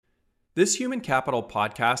This Human Capital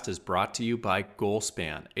podcast is brought to you by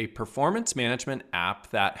Goalspan, a performance management app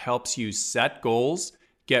that helps you set goals,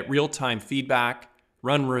 get real-time feedback,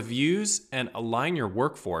 run reviews, and align your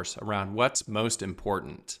workforce around what's most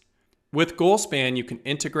important. With Goalspan, you can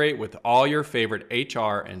integrate with all your favorite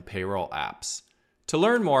HR and payroll apps. To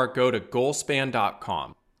learn more, go to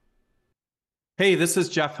goalspan.com. Hey, this is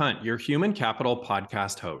Jeff Hunt, your Human Capital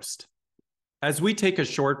podcast host. As we take a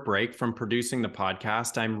short break from producing the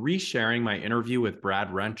podcast, I'm resharing my interview with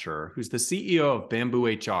Brad Rencher, who's the CEO of Bamboo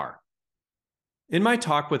HR. In my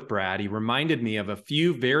talk with Brad, he reminded me of a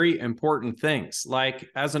few very important things, like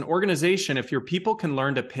as an organization, if your people can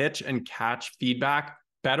learn to pitch and catch feedback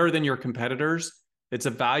better than your competitors, it's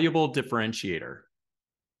a valuable differentiator.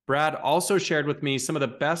 Brad also shared with me some of the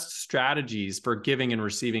best strategies for giving and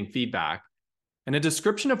receiving feedback and a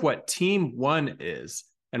description of what Team One is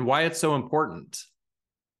and why it's so important.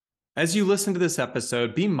 As you listen to this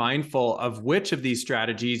episode, be mindful of which of these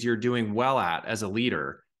strategies you're doing well at as a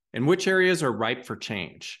leader and which areas are ripe for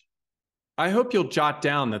change. I hope you'll jot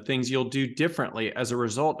down the things you'll do differently as a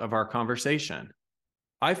result of our conversation.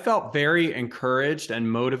 I felt very encouraged and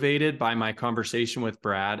motivated by my conversation with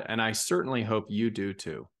Brad, and I certainly hope you do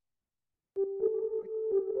too.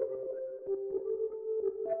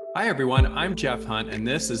 Hi, everyone. I'm Jeff Hunt, and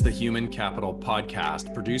this is the Human Capital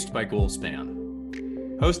Podcast produced by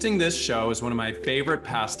Goalspan. Hosting this show is one of my favorite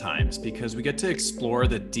pastimes because we get to explore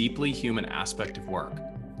the deeply human aspect of work.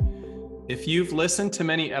 If you've listened to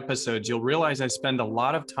many episodes, you'll realize I spend a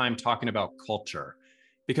lot of time talking about culture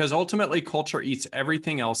because ultimately culture eats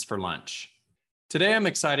everything else for lunch. Today, I'm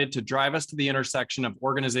excited to drive us to the intersection of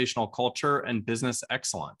organizational culture and business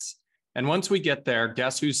excellence. And once we get there,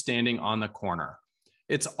 guess who's standing on the corner?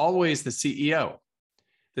 It's always the CEO.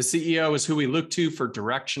 The CEO is who we look to for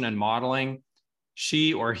direction and modeling.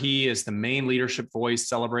 She or he is the main leadership voice,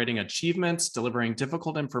 celebrating achievements, delivering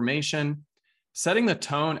difficult information, setting the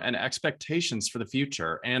tone and expectations for the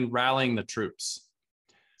future, and rallying the troops.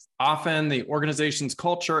 Often, the organization's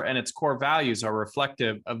culture and its core values are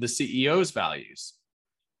reflective of the CEO's values.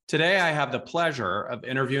 Today, I have the pleasure of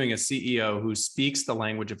interviewing a CEO who speaks the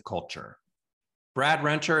language of culture. Brad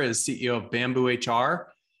Rencher is CEO of Bamboo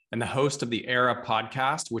HR and the host of the Era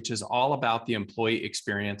podcast, which is all about the employee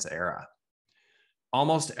experience era.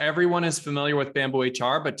 Almost everyone is familiar with Bamboo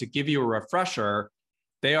HR, but to give you a refresher,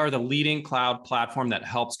 they are the leading cloud platform that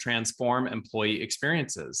helps transform employee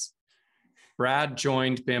experiences. Brad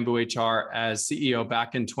joined Bamboo HR as CEO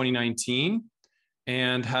back in 2019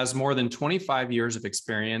 and has more than 25 years of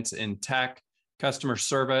experience in tech, customer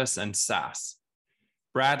service, and SaaS.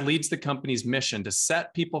 Brad leads the company's mission to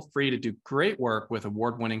set people free to do great work with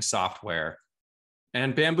award-winning software.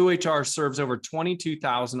 And Bamboo HR serves over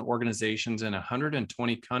 22,000 organizations in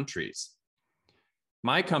 120 countries.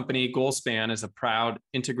 My company, Goalspan, is a proud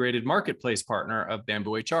integrated marketplace partner of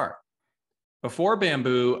Bamboo HR. Before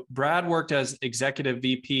Bamboo, Brad worked as executive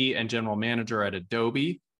VP and general manager at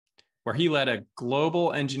Adobe, where he led a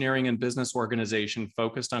global engineering and business organization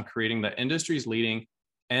focused on creating the industry's leading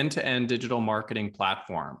end-to-end digital marketing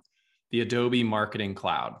platform, the Adobe Marketing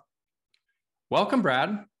Cloud. Welcome,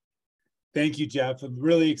 Brad. Thank you, Jeff. I'm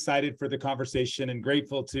really excited for the conversation and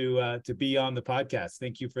grateful to be on the podcast.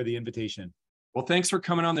 Thank you for the invitation. Well, thanks for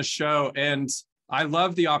coming on the show. And I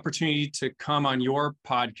love the opportunity to come on your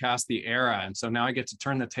podcast, The Era. And so now I get to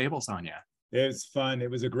turn the tables on you. It was fun. It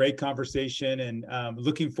was a great conversation, and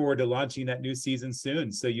looking forward to launching that new season soon.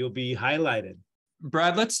 So you'll be highlighted.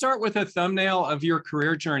 Brad, let's start with a thumbnail of your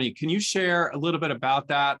career journey. Can you share a little bit about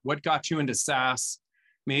that? What got you into SaaS?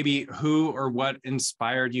 Maybe who or what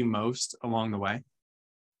inspired you most along the way?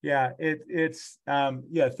 Yeah,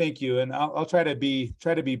 thank you. And I'll try to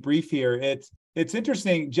be brief here. It's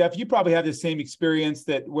interesting, Jeff. You probably have the same experience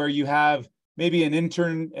where you have maybe an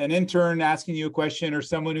intern asking you a question, or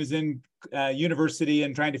someone who's in university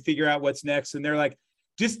and trying to figure out what's next, and they're like,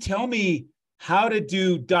 "Just tell me how to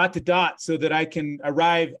do ... so that I can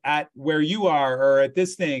arrive at where you are or at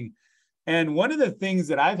this thing." And one of the things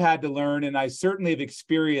that I've had to learn, and I certainly have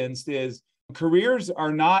experienced, is careers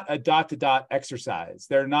are not a ... exercise.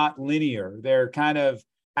 They're not linear. They're kind of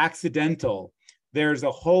accidental. There's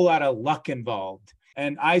a whole lot of luck involved.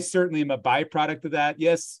 And I certainly am a byproduct of that.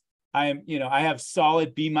 Yes, I have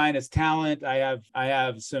solid B- talent. I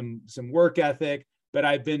have some work ethic. But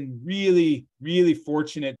I've been really, really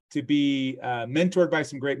fortunate to be mentored by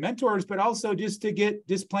some great mentors, but also just to get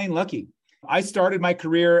just plain lucky. I started my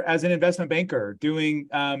career as an investment banker doing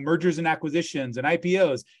mergers and acquisitions and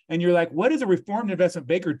IPOs. And you're like, what is a reformed investment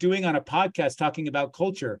banker doing on a podcast talking about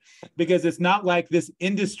culture? Because it's not like this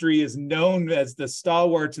industry is known as the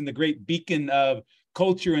stalwarts and the great beacon of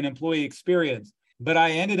culture and employee experience. But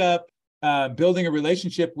I ended up building a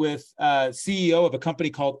relationship with CEO of a company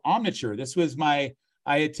called Omniture.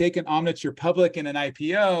 I had taken Omniture public in an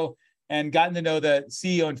IPO and gotten to know the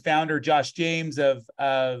CEO and founder, Josh James of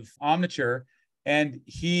Omniture. And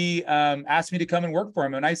he asked me to come and work for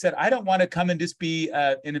him. And I said, I don't want to come and just be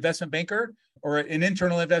an investment banker or an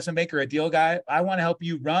internal investment banker, a deal guy. I want to help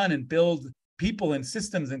you run and build people and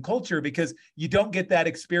systems and culture, because you don't get that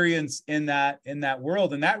experience in that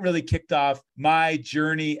world. And that really kicked off my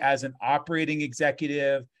journey as an operating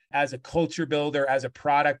executive, as a culture builder, as a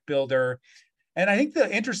product builder. And I think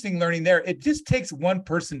the interesting learning there, it just takes one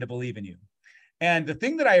person to believe in you. And the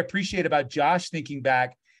thing that I appreciate about Josh, thinking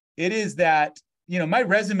back, it is that, my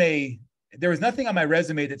resume, there was nothing on my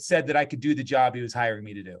resume that said that I could do the job he was hiring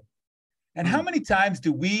me to do. And how many times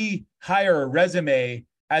do we hire a resume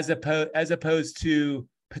as opposed to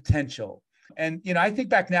potential? And, I think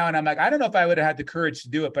back now and I'm like, I don't know if I would have had the courage to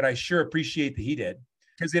do it, but I sure appreciate that he did,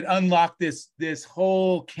 because it unlocked this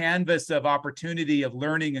whole canvas of opportunity, of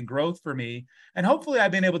learning and growth for me. And hopefully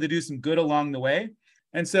I've been able to do some good along the way.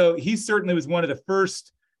 And so he certainly was one of the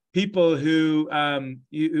first people who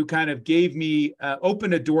kind of gave me,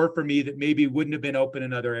 opened a door for me that maybe wouldn't have been open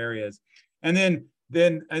in other areas. And then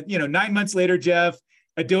 9 months later, Jeff,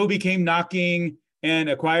 Adobe came knocking and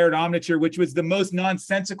acquired Omniture, which was the most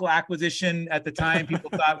nonsensical acquisition at the time. People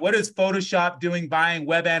thought, what is Photoshop doing buying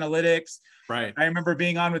web analytics? Right. I remember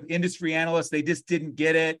being on with industry analysts. They just didn't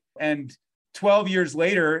get it. And 12 years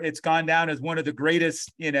later, it's gone down as one of the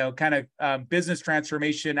greatest, business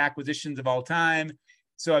transformation acquisitions of all time.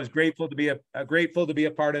 So I was grateful to be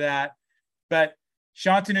a part of that. But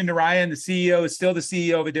Shantanu Narayan, the CEO, is still the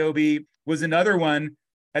CEO of Adobe, was another one.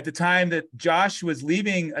 At the time that Josh was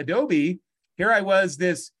leaving Adobe, here I was,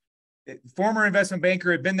 this former investment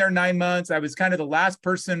banker, had been there 9 months. I was kind of the last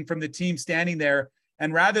person from the team standing there.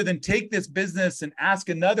 And rather than take this business and ask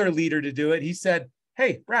another leader to do it, he said,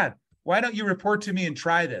 hey, Brad, why don't you report to me and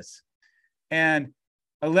try this? And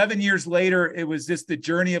 11 years later, it was just the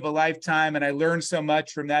journey of a lifetime. And I learned so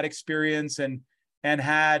much from that experience and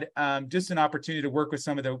had just an opportunity to work with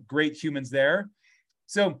some of the great humans there.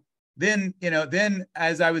 So then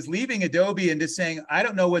as I was leaving Adobe and just saying, I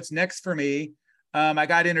don't know what's next for me, I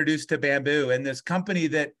got introduced to Bamboo, and this company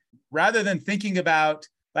that, rather than thinking about,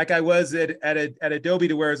 like I was at Adobe,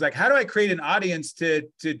 to where it's like, how do I create an audience to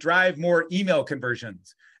drive more email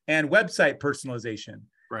conversions and website personalization?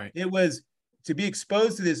 Right. It was to be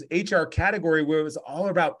exposed to this HR category where it was all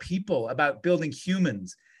about people, about building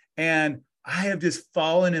humans. And I have just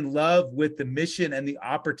fallen in love with the mission and the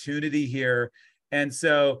opportunity here. And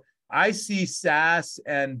so I see SaaS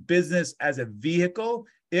and business as a vehicle.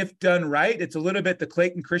 If done right, it's a little bit the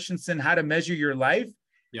Clayton Christensen, how to measure your life.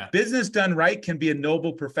 Yeah. Business done right can be a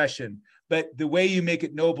noble profession, but the way you make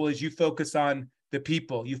it noble is you focus on the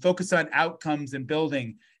people, you focus on outcomes and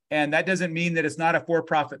building. And that doesn't mean that it's not a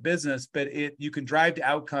for-profit business, but you can drive to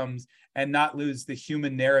outcomes and not lose the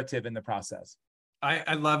human narrative in the process.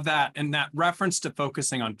 I love that. And that reference to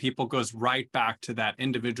focusing on people goes right back to that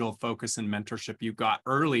individual focus and mentorship you got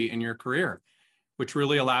early in your career, which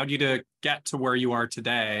really allowed you to get to where you are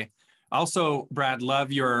today. Also, Brad,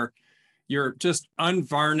 love your just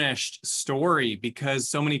unvarnished story, because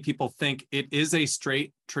so many people think it is a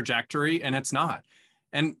straight trajectory, and it's not.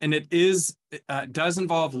 And it does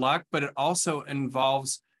involve luck, but it also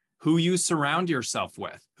involves who you surround yourself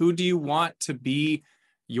with. Who do you want to be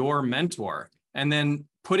your mentor? And then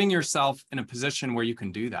putting yourself in a position where you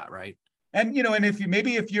can do that, right? And and if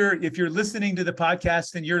you're listening to the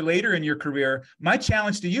podcast and you're later in your career, my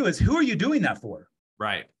challenge to you is, who are you doing that for?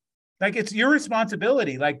 Right. Like, it's your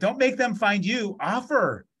responsibility. Like, don't make them find you.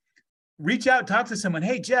 Offer, reach out, talk to someone.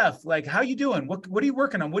 Hey, Jeff, like, how you doing? What are you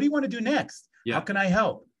working on? What do you want to do next? Yeah. How can I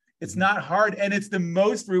help? It's not hard. And it's the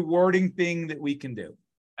most rewarding thing that we can do.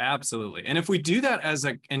 Absolutely. And if we do that as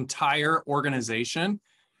an entire organization,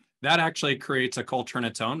 that actually creates a culture in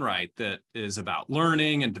its own right that is about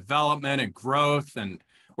learning and development and growth and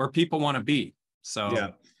where people want to be. So yeah.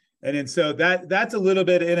 And so that's a little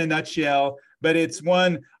bit in a nutshell, but it's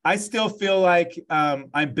one, I still feel like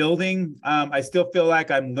I'm building. I still feel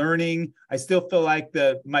like I'm learning. I still feel like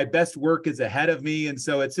my best work is ahead of me. And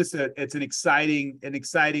so it's just it's an exciting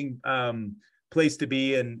place to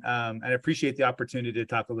be. And I appreciate the opportunity to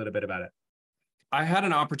talk a little bit about it. I had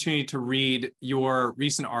an opportunity to read your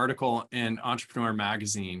recent article in Entrepreneur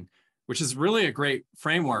Magazine, which is really a great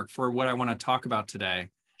framework for what I want to talk about today.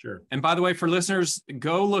 Sure. And by the way, for listeners,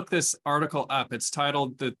 go look this article up. It's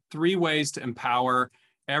titled "The 3 Ways to Empower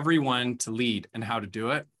Everyone to Lead and How to Do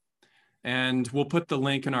It." And we'll put the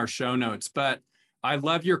link in our show notes. But I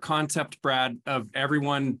love your concept, Brad, of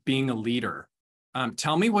everyone being a leader.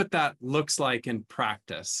 Tell me what that looks like in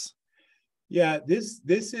practice. Yeah, this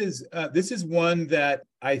is one that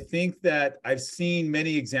I think that I've seen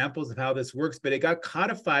many examples of how this works, but it got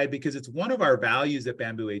codified because it's one of our values at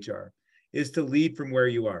Bamboo HR is to lead from where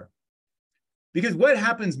you are. Because what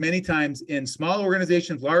happens many times in small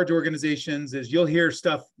organizations, large organizations, is you'll hear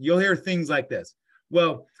things like this.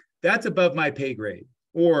 Well, that's above my pay grade,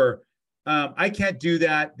 or I can't do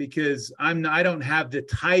that because I don't have the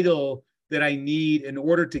title that I need in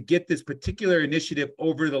order to get this particular initiative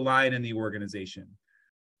over the line in the organization.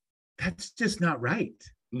 That's just not right.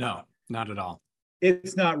 No, not at all.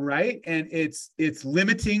 It's not right. And it's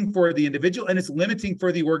limiting for the individual and it's limiting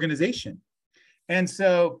for the organization. And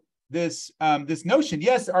so this notion,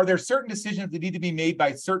 yes, are there certain decisions that need to be made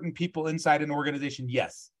by certain people inside an organization?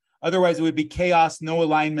 Yes. Otherwise it would be chaos, no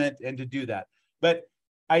alignment, and to do that. But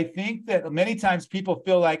I think that many times people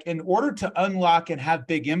feel like in order to unlock and have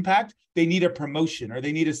big impact, they need a promotion or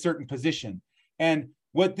they need a certain position. And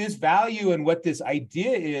what this value and what this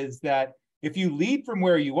idea is that if you lead from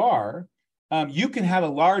where you are, you can have a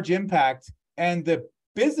large impact, and the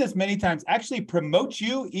business many times actually promotes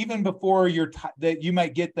you even before that you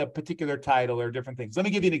might get the particular title or different things. Let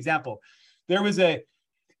me give you an example. There was and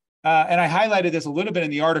I highlighted this a little bit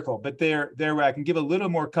in the article, but there I can give a little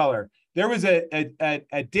more color. There was a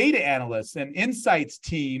data analyst, an insights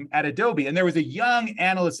team at Adobe, and there was a young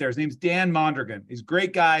analyst there. His name's Dan Mondragon. He's a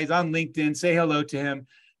great guy. He's on LinkedIn. Say hello to him.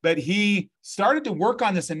 But he started to work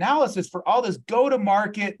on this analysis for all this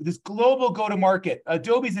go-to-market, this global go-to-market,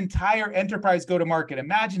 Adobe's entire enterprise go-to-market.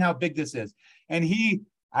 Imagine how big this is. And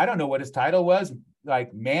I don't know what his title was,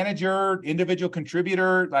 like manager, individual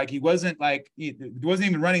contributor, like he wasn't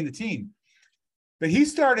even running the team. But he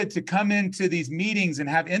started to come into these meetings and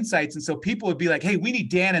have insights. And so people would be like, hey, we need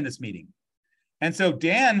Dan in this meeting. And so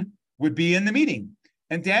Dan would be in the meeting.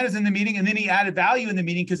 And Dan is in the meeting. And then he added value in the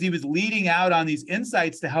meeting because he was leading out on these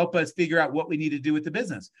insights to help us figure out what we need to do with the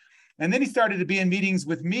business. And then he started to be in meetings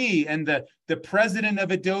with me and the president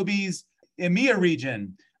of Adobe's EMEA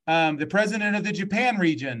region, the president of the Japan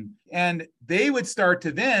region. And they would start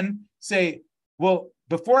to then say, well,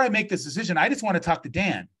 before I make this decision, I just want to talk to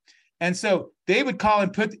Dan. And so they would call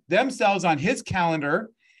and put themselves on his calendar.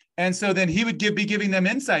 And so then he would be giving them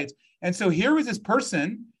insights. And so here was this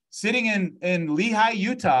person sitting in Lehi,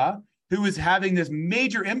 Utah, who was having this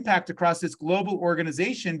major impact across this global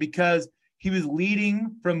organization because he was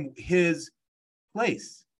leading from his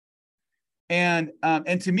place. And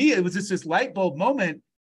to me, it was just this light bulb moment.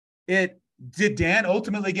 Did Dan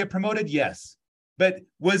ultimately get promoted? Yes. But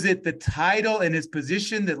was it the title and his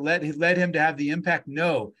position that led him to have the impact?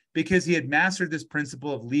 No, because he had mastered this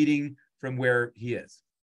principle of leading from where he is.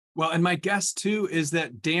 Well, and my guess too is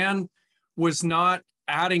that Dan was not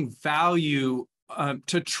adding value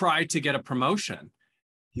to try to get a promotion.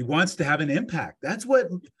 He wants to have an impact. That's what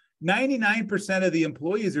 99% of the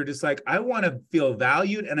employees are just like, I want to feel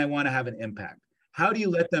valued and I want to have an impact. How do you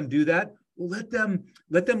let them do that? Well,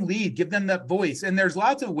 let them lead, give them that voice. And there's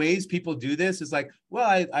lots of ways people do this. It's like,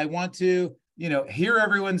 well, I want to, hear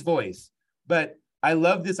everyone's voice. But I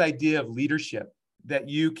love this idea of leadership, that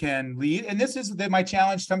you can lead. And this is my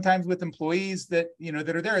challenge sometimes with employees that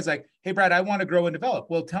are there is like, hey, Brad, I want to grow and develop.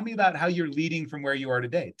 Well, tell me about how you're leading from where you are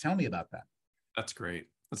today. Tell me about that. That's great.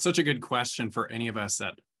 That's such a good question for any of us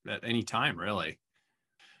at any time, really.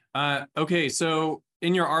 Okay, so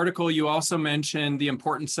in your article, you also mentioned the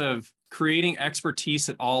importance of creating expertise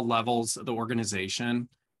at all levels of the organization.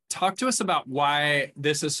 Talk to us about why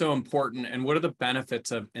this is so important and what are the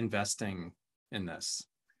benefits of investing in this?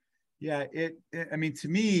 Yeah, to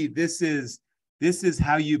me, this is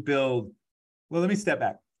how you build. Well, let me step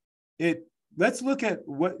back. Let's look at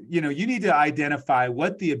what, you need to identify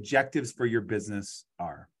what the objectives for your business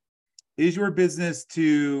are. Is your business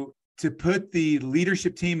to put the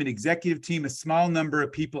leadership team and executive team, a small number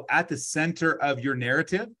of people at the center of your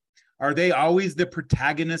narrative? Are they always the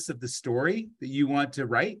protagonists of the story that you want to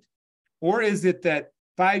write? Or is it that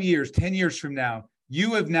 5 years, 10 years from now,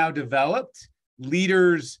 you have now developed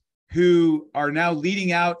leaders who are now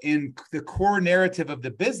leading out in the core narrative of the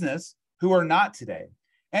business who are not today?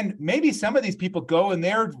 And maybe some of these people go and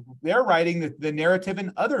they're writing the narrative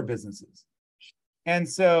in other businesses. And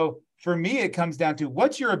so for me, it comes down to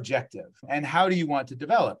what's your objective and how do you want to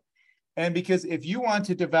develop? And because if you want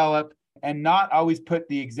to develop and not always put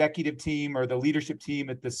the executive team or the leadership team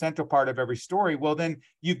at the central part of every story, well, then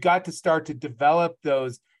you've got to start to develop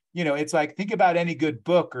those. It's like, think about any good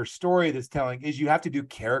book or story that's telling is you have to do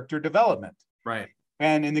character development. Right.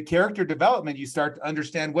 And in the character development, you start to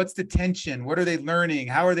understand what's the tension, what are they learning,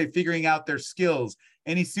 how are they figuring out their skills.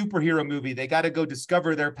 Any superhero movie, they got to go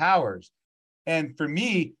discover their powers. And for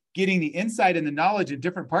me, getting the insight and the knowledge in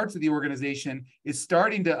different parts of the organization is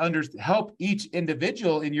starting to help each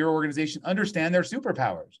individual in your organization understand their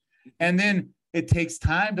superpowers. And then it takes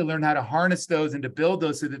time to learn how to harness those and to build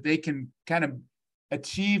those so that they can kind of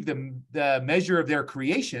achieve the measure of their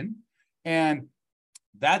creation. And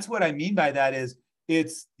that's what I mean by that is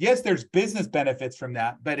yes, there's business benefits from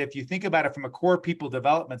that. But if you think about it from a core people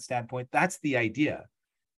development standpoint, that's the idea.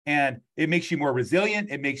 And it makes you more resilient.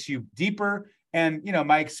 It makes you deeper. And,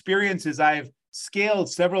 my experience is I've scaled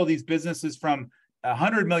several of these businesses from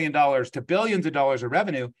 $100 million to billions of dollars of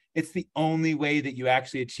revenue. It's the only way that you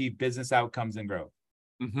actually achieve business outcomes and growth.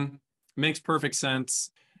 Mm-hmm. Makes perfect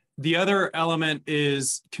sense. The other element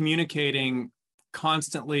is communicating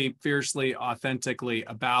constantly, fiercely, authentically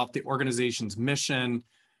about the organization's mission,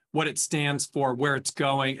 what it stands for, where it's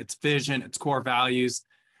going, its vision, its core values.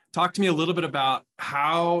 Talk to me a little bit about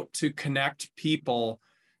how to connect people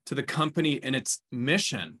to the company and its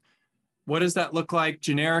mission. What does that look like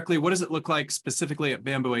generically? What does it look like specifically at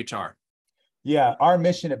Bamboo HR? Yeah, our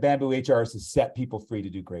mission at Bamboo HR is to set people free to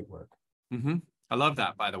do great work. Mm-hmm. I love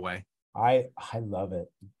that, by the way. I love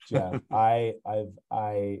it, Jeff.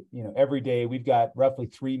 Every day we've got roughly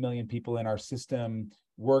 3 million people in our system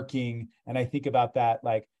working. And I think about that,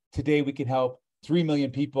 like today we can help 3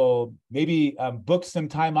 million people maybe book some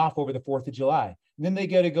time off over the 4th of July. And then they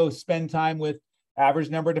get to go spend time with average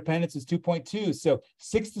number of dependents is 2.2. So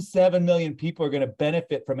 6 to 7 million people are going to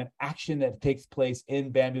benefit from an action that takes place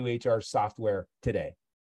in Bamboo HR software today.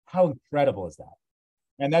 How incredible is that?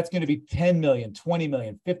 And that's going to be 10 million, 20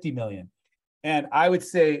 million, 50 million. And I would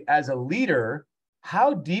say as a leader,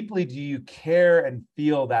 how deeply do you care and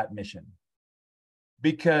feel that mission?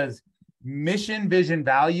 Because mission, vision,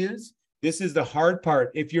 values, this is the hard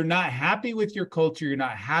part. If you're not happy with your culture, you're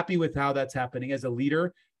not happy with how that's happening as a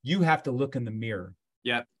leader, you have to look in the mirror.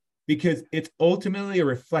 Yeah. Because it's ultimately a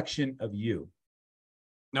reflection of you.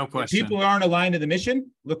 No question. If people aren't aligned to the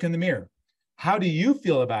mission, look in the mirror. How do you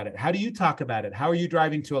feel about it? How do you talk about it? How are you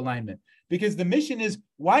driving to alignment? Because the mission is,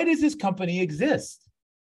 why does this company exist?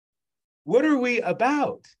 What are we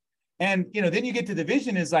about? And, then you get to the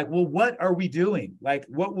vision is like, well, what are we doing? Like,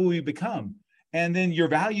 what will we become? And then your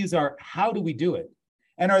values are, how do we do it?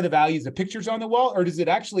 And are the values the pictures on the wall, or does it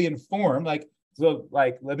actually inform? Let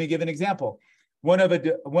me give an example. One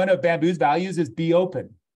of Bamboo's values is be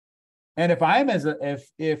open. And if I as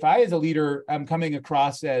a leader, I'm coming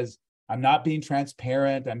across as I'm not being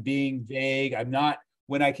transparent, I'm being vague, I'm not,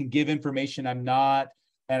 when I can give information, I'm not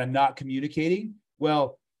communicating.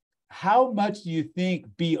 Well, how much do you think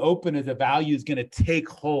be open as a value is going to take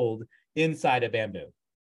hold inside of Bamboo?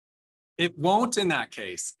 It won't in that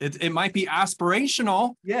case. It might be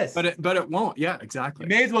aspirational, yes, but it won't. Yeah, exactly. You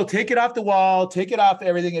may as well take it off the wall, take it off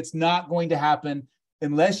everything. It's not going to happen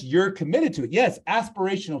unless you're committed to it. Yes,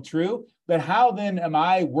 aspirational, true, but how then am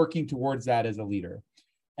I working towards that as a leader?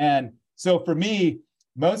 And so for me,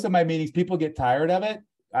 most of my meetings, people get tired of it.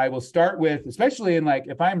 I will start with, especially in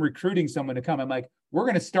if I'm recruiting someone to come, I'm like, we're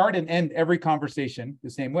going to start and end every conversation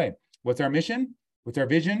the same way. What's our mission? What's our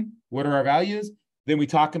vision? What are our values? Then we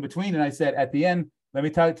talk in between. And I said, at the end, let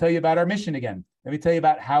me tell you about our mission again. Let me tell you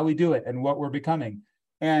about how we do it and what we're becoming.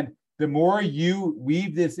 And the more you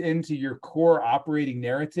weave this into your core operating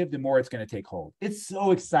narrative, the more it's going to take hold. It's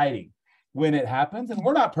so exciting when it happens. And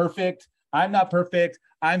we're not perfect. I'm not perfect.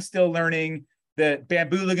 I'm still learning. The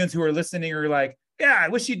Bambooligans who are listening are like, yeah, I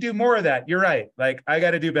wish you'd do more of that. You're right. I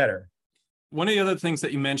got to do better. One of the other things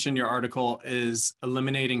that you mentioned in your article is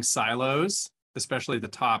eliminating silos, especially at the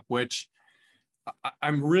top, which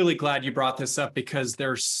I'm really glad you brought this up because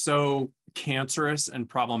they're so cancerous and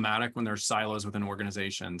problematic when there's silos within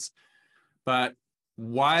organizations. But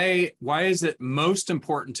why is it most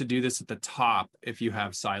important to do this at the top if you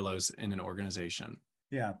have silos in an organization?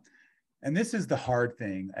 Yeah. And this is the hard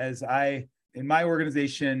thing. In my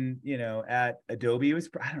organization, at Adobe, it was,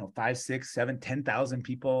 5, 6, 7, 10,000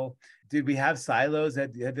 people. Did we have silos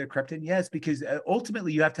that crept in? Yes, because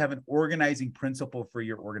ultimately you have to have an organizing principle for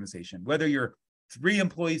your organization, whether you're 3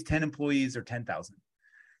 employees, 10 employees, or 10,000.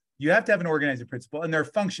 You have to have an organizing principle, and there are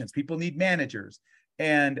functions. People need managers.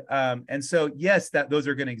 And so, yes, those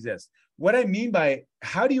are going to exist. What I mean by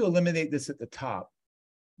how do you eliminate this at the top?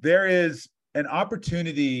 There is an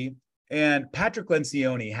opportunity. And Patrick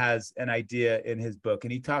Lencioni has an idea in his book,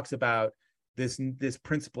 and he talks about this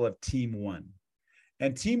principle of team one.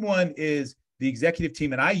 And team one is the executive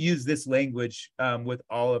team. And I use this language with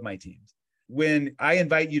all of my teams. when I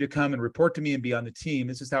invite you to come and report to me and be on the team,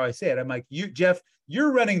 this is how I say it. I'm like, Jeff,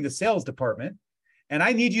 you're running the sales department, and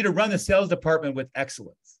I need you to run the sales department with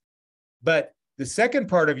excellence. But the second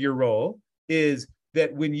part of your role is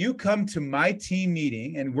that when you come to my team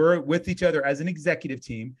meeting and we're with each other as an executive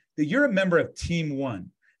team, that you're a member of team one.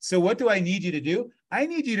 So what do I need you to do? I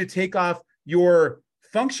need you to take off your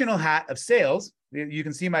functional hat of sales. You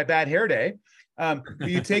can see my bad hair day.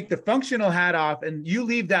 You take the functional hat off and you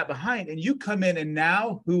leave that behind, and you come in, and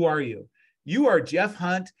now who are you? You are Jeff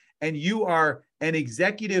Hunt, and you are an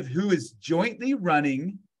executive who is jointly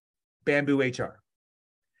running Bamboo HR.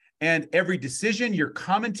 And every decision, your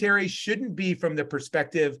commentary shouldn't be from the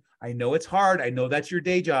perspective, I know it's hard, I know that's your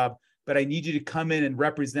day job, but I need you to come in and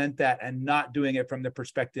represent that, and not doing it from the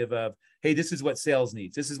perspective of, hey, this is what sales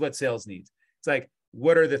needs. This is what sales needs. It's like,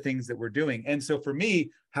 what are the things that we're doing? And so for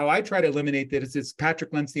me, how I try to eliminate that is this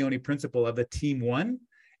Patrick Lencioni principle of a team one.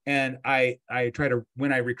 And I try to,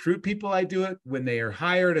 when I recruit people, I do it. When they are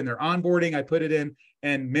hired and they're onboarding, I put it in.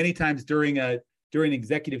 And many times during an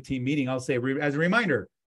executive team meeting, I'll say, as a reminder,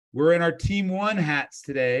 we're in our team one hats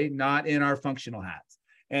today, not in our functional hats.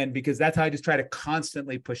 And because that's how I just try to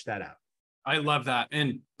constantly push that out. I love that.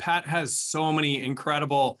 And Pat has so many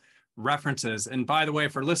incredible references. And by the way,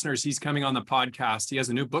 for listeners, he's coming on the podcast. He has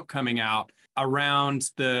a new book coming out around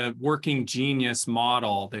the working genius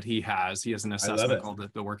model that he has. He has an assessment called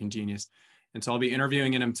the Working Genius. And so I'll be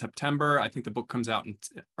interviewing him in September. I think the book comes out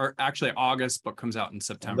or actually August, book comes out in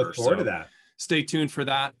September. I look forward to that. Stay tuned for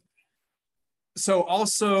that. So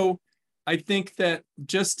also, I think that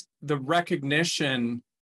just the recognition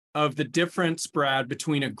of the difference, Brad,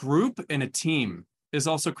 between a group and a team is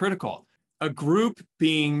also critical. A group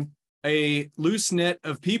being a loose knit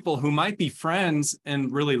of people who might be friends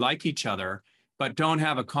and really like each other, but don't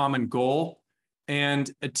have a common goal. And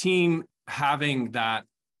a team having that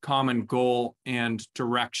common goal and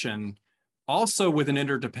direction, also with an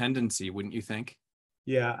interdependency, wouldn't you think?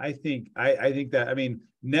 Yeah, I think that, I mean,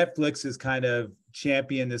 Netflix is kind of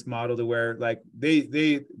championed this model to where like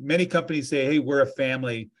many companies say, hey, we're a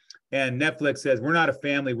family. And Netflix says, we're not a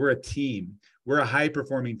family, we're a team. We're a high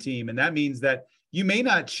performing team. And that means that you may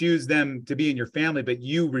not choose them to be in your family, but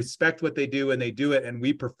you respect what they do and they do it. And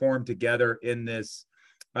we perform together in this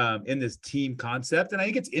team concept. And I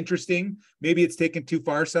think it's interesting. Maybe it's taken too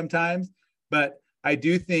far sometimes, but I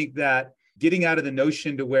do think that getting out of the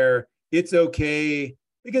notion to where it's okay,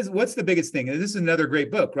 because what's the biggest thing? And this is another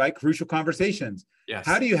great book, right? Crucial Conversations. Yes.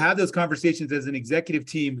 How do you have those conversations as an executive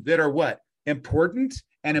team that are what? Important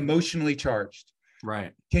and emotionally charged.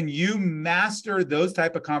 Right. Can you master those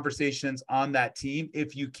type of conversations on that team?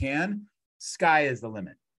 If you can, sky is the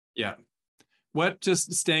limit. Yeah.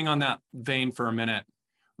 Just staying on that vein for a minute,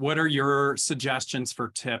 what are your suggestions for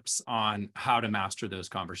tips on how to master those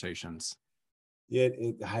conversations?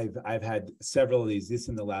 I've had several of these just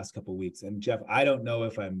in the last couple of weeks. And Jeff, I don't know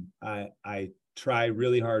if I try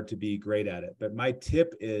really hard to be great at it, but my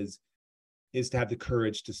tip is to have the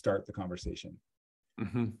courage to start the conversation.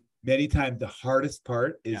 Mm-hmm. Many times the hardest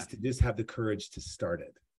part is to just have the courage to start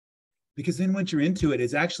it. Because then once you're into it,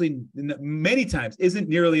 it's actually many times isn't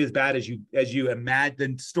nearly as bad as you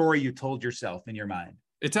imagine the story you told yourself in your mind.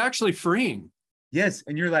 It's actually freeing. Yes.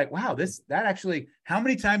 And you're like, wow, that actually, how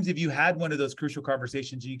many times have you had one of those crucial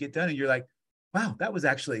conversations and you get done and you're like, wow, that was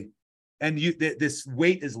actually, and this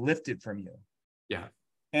weight is lifted from you. Yeah.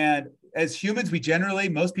 And as humans,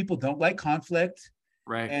 most people don't like conflict.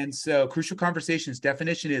 Right. And so crucial conversations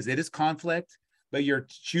definition is it is conflict, but you're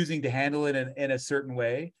choosing to handle it in a certain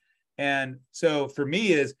way. And so for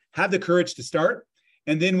me is have the courage to start.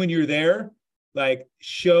 And then when you're there, like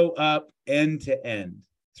show up end to end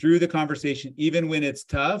through the conversation, even when it's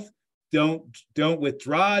tough. Don't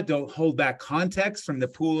withdraw. Don't hold back context from the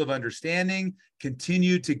pool of understanding.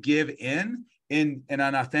 Continue to give in an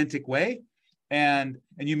authentic way. And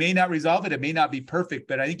you may not resolve it. It may not be perfect,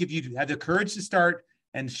 but I think if you have the courage to start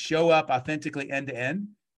and show up authentically end to end,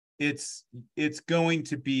 it's going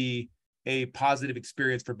to be a positive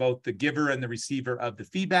experience for both the giver and the receiver of the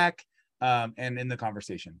feedback and in the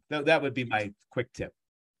conversation. That would be my quick tip.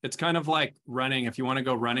 It's kind of like running. If you want to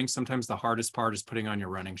go running, sometimes the hardest part is putting on your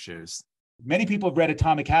running shoes. Many people have read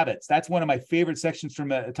Atomic Habits. That's one of my favorite sections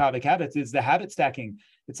from Atomic Habits is the habit stacking.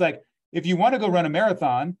 It's like, if you want to go run a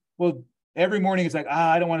marathon, well, every morning it's like,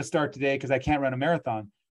 I don't want to start today because I can't run a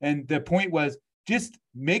marathon. And the point was just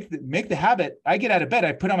make the habit. I get out of bed,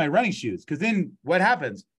 I put on my running shoes because then what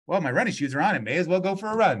happens? Well, my running shoes are on. I may as well go for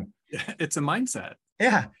a run. It's a mindset.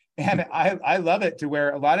 Yeah. And I love it to where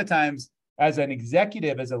a lot of times as an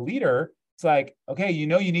executive, as a leader, it's like, okay, you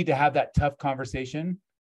need to have that tough conversation.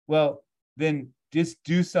 Well, then just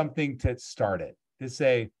do something to start it. To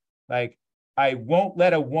say, like, I won't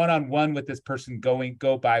let a one-on-one with this person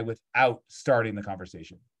go by without starting the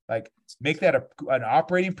conversation. Like, make that an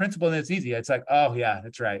operating principle, and it's easy. It's like, oh yeah,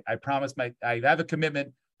 that's right. I promise I have a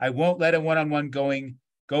commitment. I won't let a one-on-one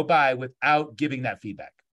go by without giving that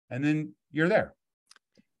feedback. And then you're there.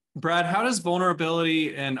 Brad, how does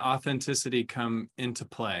vulnerability and authenticity come into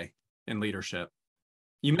play in leadership?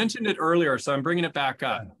 You mentioned it earlier, so I'm bringing it back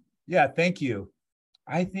up. Yeah, thank you.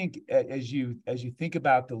 I think as you think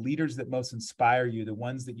about the leaders that most inspire you, the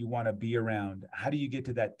ones that you want to be around, how do you get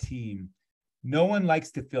to that team? No one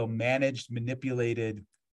likes to feel managed, manipulated,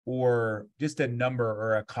 or just a number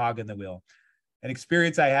or a cog in the wheel. An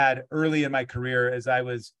experience I had early in my career as I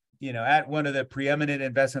was, at one of the preeminent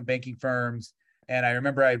investment banking firms. And I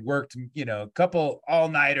remember I'd worked, a couple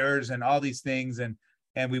all-nighters and all these things. And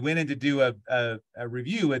we went in to do a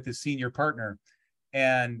review with the senior partner.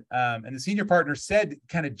 And the senior partner said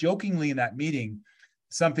kind of jokingly in that meeting,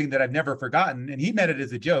 something that I've never forgotten. And he meant it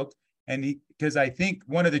as a joke. And because I think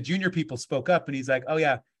one of the junior people spoke up and he's like, oh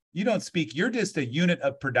yeah, you don't speak. You're just a unit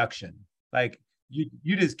of production. Like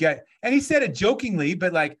you just get, and he said it jokingly,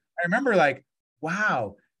 but like, I remember like,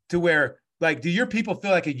 wow, to where like, do your people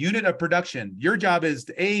feel like a unit of production? Your job is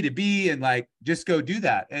to A to B and like, just go do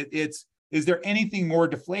that. Is there anything more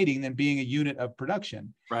deflating than being a unit of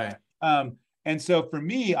production? Right. And so for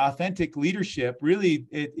me, authentic leadership, really,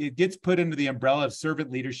 it gets put under the umbrella of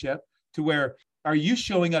servant leadership, to where, are you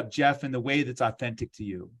showing up, Jeff, in the way that's authentic to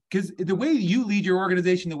you? Because the way you lead your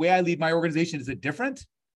organization, the way I lead my organization, is it different?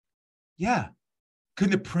 Yeah.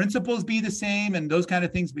 Could the principles be the same and those kind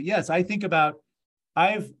of things? But yes, I think about,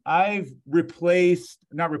 I've not replaced,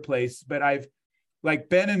 but I've, like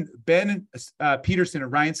Ben Peterson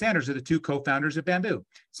and Ryan Sanders are the two co-founders of Bamboo.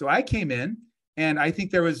 So I came in, and I think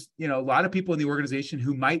there was, a lot of people in the organization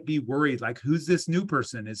who might be worried, like, who's this new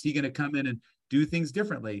person? Is he going to come in and do things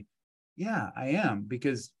differently? Yeah, I am,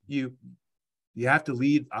 because you have to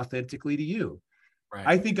lead authentically to you. Right.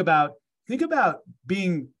 I think about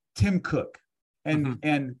being Tim Cook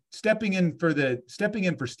and stepping in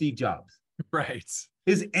for Steve Jobs. Right.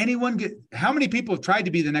 How many people have tried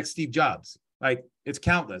to be the next Steve Jobs? Like, it's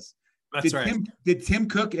countless. That's right. Did Tim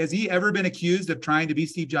Cook, has he ever been accused of trying to be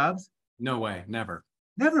Steve Jobs? No way. Never.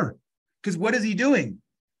 Never. Because what is he doing?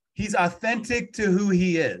 He's authentic to who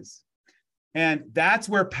he is. And that's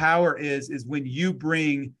where power is when you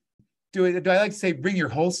bring, do I like to say bring your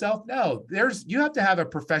whole self? No, you have to have a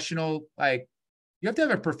professional, life,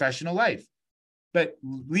 but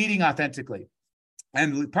leading authentically.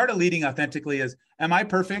 And part of leading authentically is, am I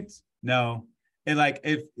perfect? No. And like,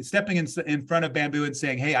 if stepping in front of Bamboo and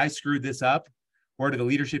saying, hey, I screwed this up, or to the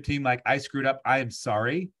leadership team, like, I screwed up, I am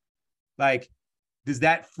sorry. Like, does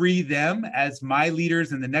that free them as my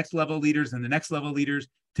leaders and the next level leaders and the next level leaders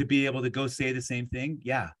to be able to go say the same thing?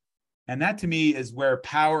 Yeah. And that to me is where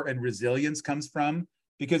power and resilience comes from.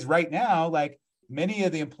 Because right now, like, many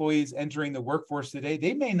of the employees entering the workforce today,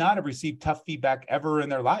 they may not have received tough feedback ever in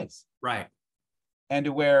their lives. Right. And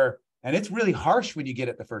it's really harsh when you get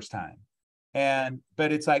it the first time.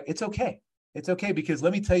 But it's like, it's okay. It's okay, because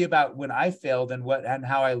let me tell you about when I failed and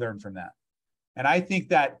how I learned from that. And I think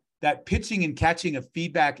that pitching and catching of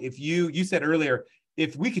feedback, if you said earlier,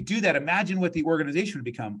 if we could do that, imagine what the organization would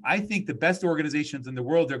become. I think the best organizations in the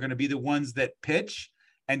world are going to be the ones that pitch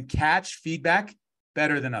and catch feedback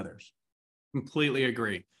better than others. Completely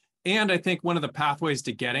agree. And I think one of the pathways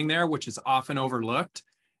to getting there, which is often overlooked,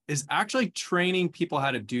 is actually training people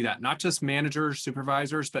how to do that. Not just managers,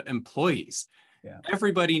 supervisors, but employees. Yeah.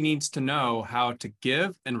 Everybody needs to know how to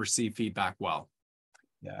give and receive feedback well.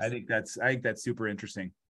 Yeah, I think that's super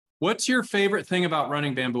interesting. What's your favorite thing about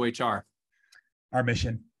running Bamboo HR? Our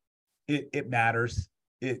mission. It matters.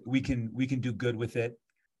 We can do good with it.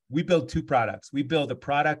 We build two products. We build a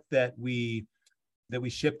product that we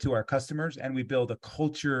ship to our customers, and we build a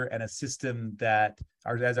culture and a system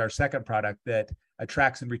as our second product that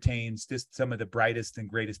attracts and retains just some of the brightest and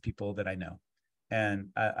greatest people that I know. And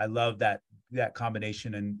I love that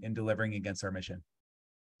combination in delivering against our mission.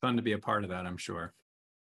 Fun to be a part of that, I'm sure.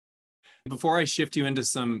 Before I shift you into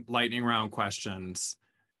some lightning round questions,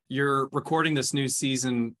 you're recording this new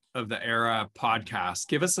season of the Era podcast.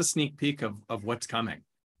 Give us a sneak peek of what's coming.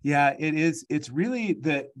 Yeah, it is. It's really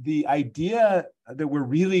the idea that we're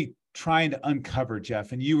really trying to uncover,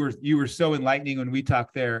 Jeff, and you were so enlightening when we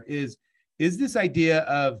talked there, is this idea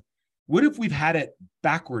of, what if we've had it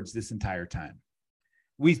backwards this entire time?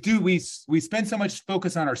 We spend so much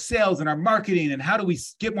focus on our sales and our marketing and how do we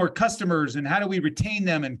get more customers and how do we retain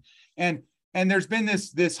them, and there's been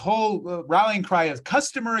this whole rallying cry of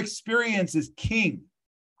customer experience is king.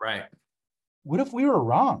 Right. what if we were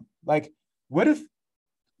wrong? Like, what if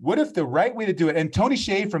the right way to do it, and Tony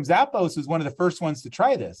Hsieh from Zappos was one of the first ones to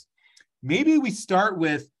try this. Maybe we start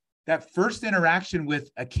with that first interaction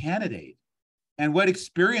with a candidate and what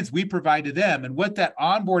experience we provide to them and what that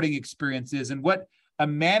onboarding experience is and what a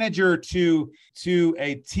manager to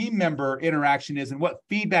a team member interaction is and what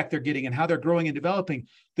feedback they're getting and how they're growing and developing,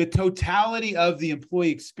 the totality of the employee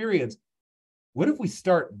experience. What if we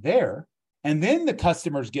start there and then the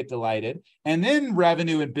customers get delighted and then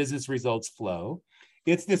revenue and business results flow?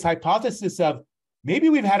 It's this hypothesis of maybe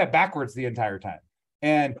we've had it backwards the entire time.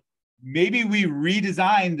 And maybe we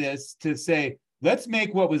redesign this to say, let's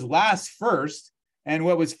make what was last first and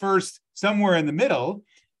what was first somewhere in the middle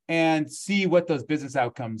and see what those business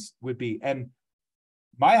outcomes would be. And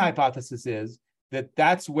my hypothesis is that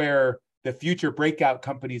that's where the future breakout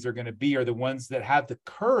companies are going to be, are the ones that have the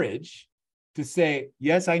courage to say,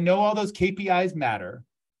 yes, I know all those KPIs matter,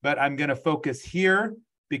 but I'm going to focus here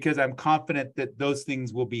because I'm confident that those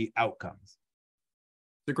things will be outcomes.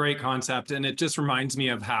 It's a great concept. And it just reminds me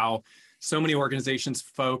of how so many organizations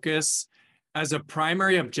focus as a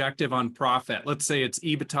primary objective on profit. Let's say it's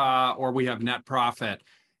EBITDA or we have net profit.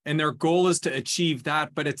 And their goal is to achieve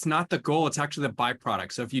that, but it's not the goal, it's actually the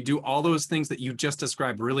byproduct. So if you do all those things that you just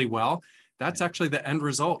described really well, that's actually the end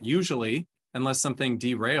result. Usually, unless something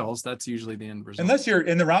derails, that's usually the end result. Unless you're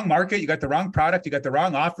in the wrong market, you got the wrong product, you got the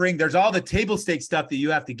wrong offering. There's all the table stake stuff that you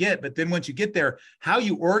have to get. But then once you get there, how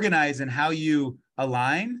you organize and how you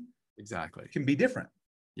align exactly can be different.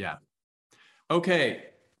 Yeah. Okay.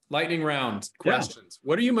 Lightning round questions. Yeah.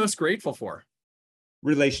 What are you most grateful for?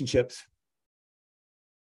 Relationships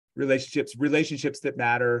that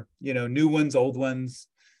matter, new ones, old ones,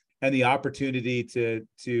 and the opportunity to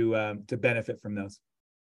benefit from those.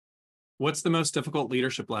 What's the most difficult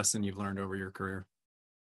leadership lesson you've learned over your career?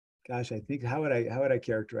 Gosh, I think how would I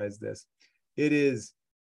characterize this? It is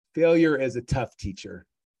failure is a tough teacher.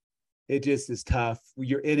 It just is tough.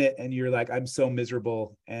 You're in it and you're like, I'm so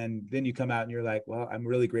miserable. And then you come out and you're like, well, I'm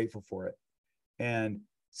really grateful for it. And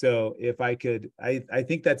so if I could, I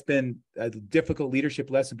think that's been a difficult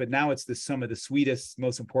leadership lesson, but now it's some of the sweetest,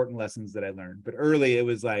 most important lessons that I learned. But early, it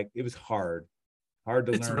was hard to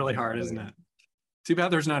learn. It's really hard, isn't it? Too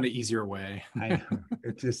bad there's not an easier way. I know,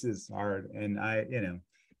 it just is hard. And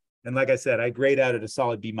and like I said, I grade out at a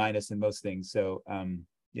solid B- in most things. So,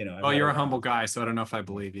 well, you're a humble guy, so I don't know if I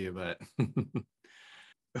believe you, but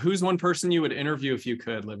who's one person you would interview if you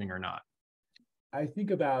could, living or not? I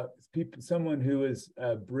think about someone who is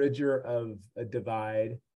a bridger of a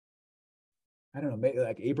divide. I don't know, maybe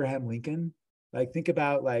like Abraham Lincoln. Like think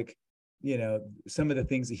about some of the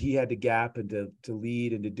things that he had to gap and to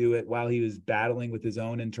lead and to do it while he was battling with his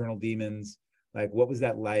own internal demons. Like, what was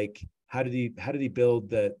that like? How did he build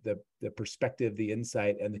the perspective, the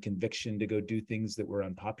insight, and the conviction to go do things that were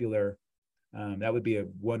unpopular? That would be a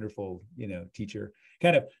wonderful, teacher.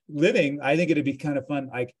 Kind of living, I think it'd be kind of fun.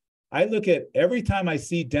 Like, I look at every time I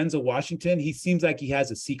see Denzel Washington, he seems like he has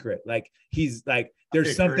a secret. Like he's like,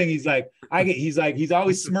 there's something he's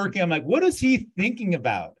always smirking. I'm like, what is he thinking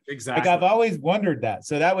about? Exactly. Like I've always wondered that.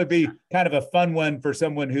 So that would be kind of a fun one for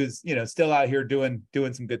someone who's, still out here doing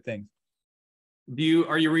some good things.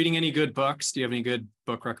 Are you reading any good books? Do you have any good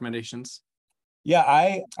book recommendations? Yeah,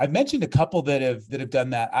 I've mentioned a couple that have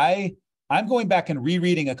done that. I'm going back and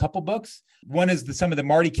rereading a couple books. One is some of the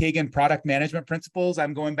Marty Kagan product management principles.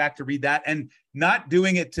 I'm going back to read that and not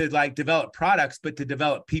doing it to develop products, but to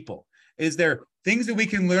develop people. Is there things that we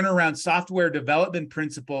can learn around software development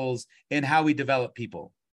principles and how we develop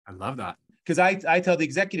people? I love that. Because I tell the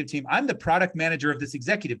executive team, I'm the product manager of this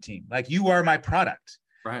executive team. Like you are my product.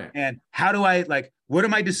 Right. And how do I what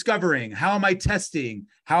am I discovering? How am I testing?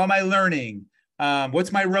 How am I learning?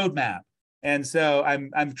 What's my roadmap? And so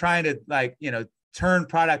I'm trying to turn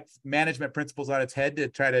product management principles on its head to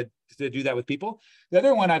try to do that with people. The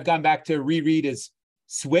other one I've gone back to reread is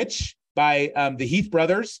Switch by the Heath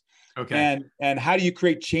brothers. Okay. And how do you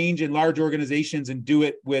create change in large organizations and do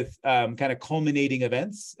it with kind of culminating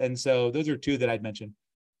events? And so those are two that I'd mention.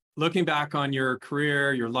 Looking back on your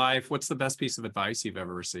career, your life, what's the best piece of advice you've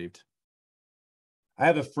ever received? I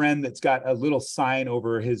have a friend that's got a little sign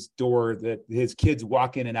over his door that his kids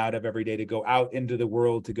walk in and out of every day to go out into the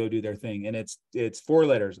world to go do their thing. And it's 4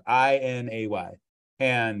 letters, INAY.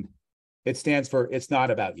 And it stands for, it's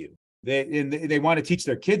not about you. They want to teach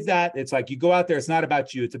their kids that. It's like, you go out there, it's not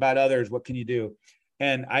about you, it's about others. What can you do?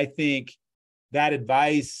 And I think that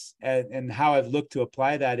advice and how I've looked to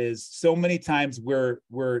apply that is so many times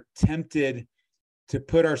we're tempted to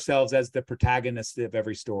put ourselves as the protagonist of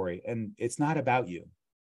every story. And it's not about you.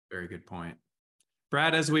 Very good point.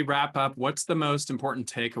 Brad, as we wrap up, what's the most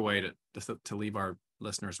important takeaway to leave our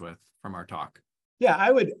listeners with from our talk? Yeah,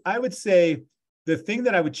 I would say the thing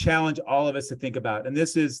that I would challenge all of us to think about, and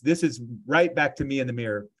this is right back to me in the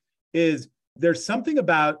mirror, is there's something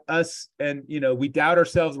about us, and we doubt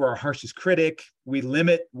ourselves. We're our harshest critic. We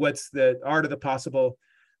limit what's the art of the possible.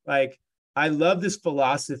 Like, I love this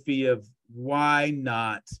philosophy of why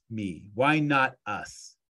not me? Why not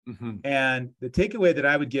us? Mm-hmm. And the takeaway that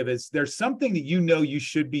I would give is there's something that you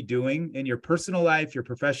should be doing in your personal life, your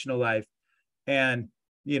professional life, and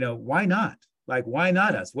why not? Like, why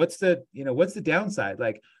not us? What's the downside?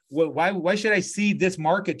 Like, why should I cede this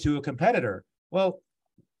market to a competitor? Well,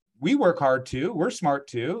 we work hard too. We're smart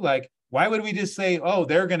too. Like, why would we just say, oh,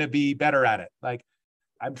 they're going to be better at it? Like,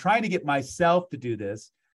 I'm trying to get myself to do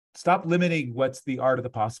this. Stop limiting what's the art of the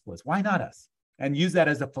possible is. Why not us? And use that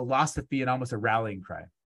as a philosophy and almost a rallying cry.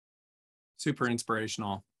 Super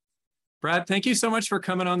inspirational. Brad, thank you so much for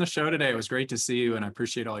coming on the show today. It was great to see you, and I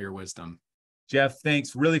appreciate all your wisdom. Jeff,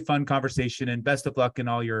 thanks. Really fun conversation, and best of luck in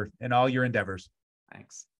all your endeavors.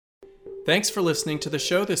 Thanks. Thanks for listening to the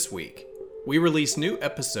show this week. We release new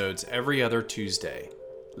episodes every other Tuesday.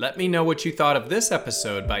 Let me know what you thought of this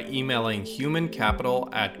episode by emailing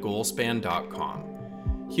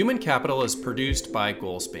humancapital@goalspan.com. Human Capital is produced by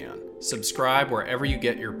Goalspan. Subscribe wherever you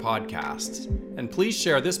get your podcasts. And please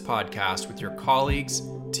share this podcast with your colleagues,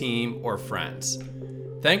 team, or friends.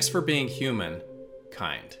 Thanks for being human,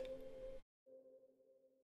 kind.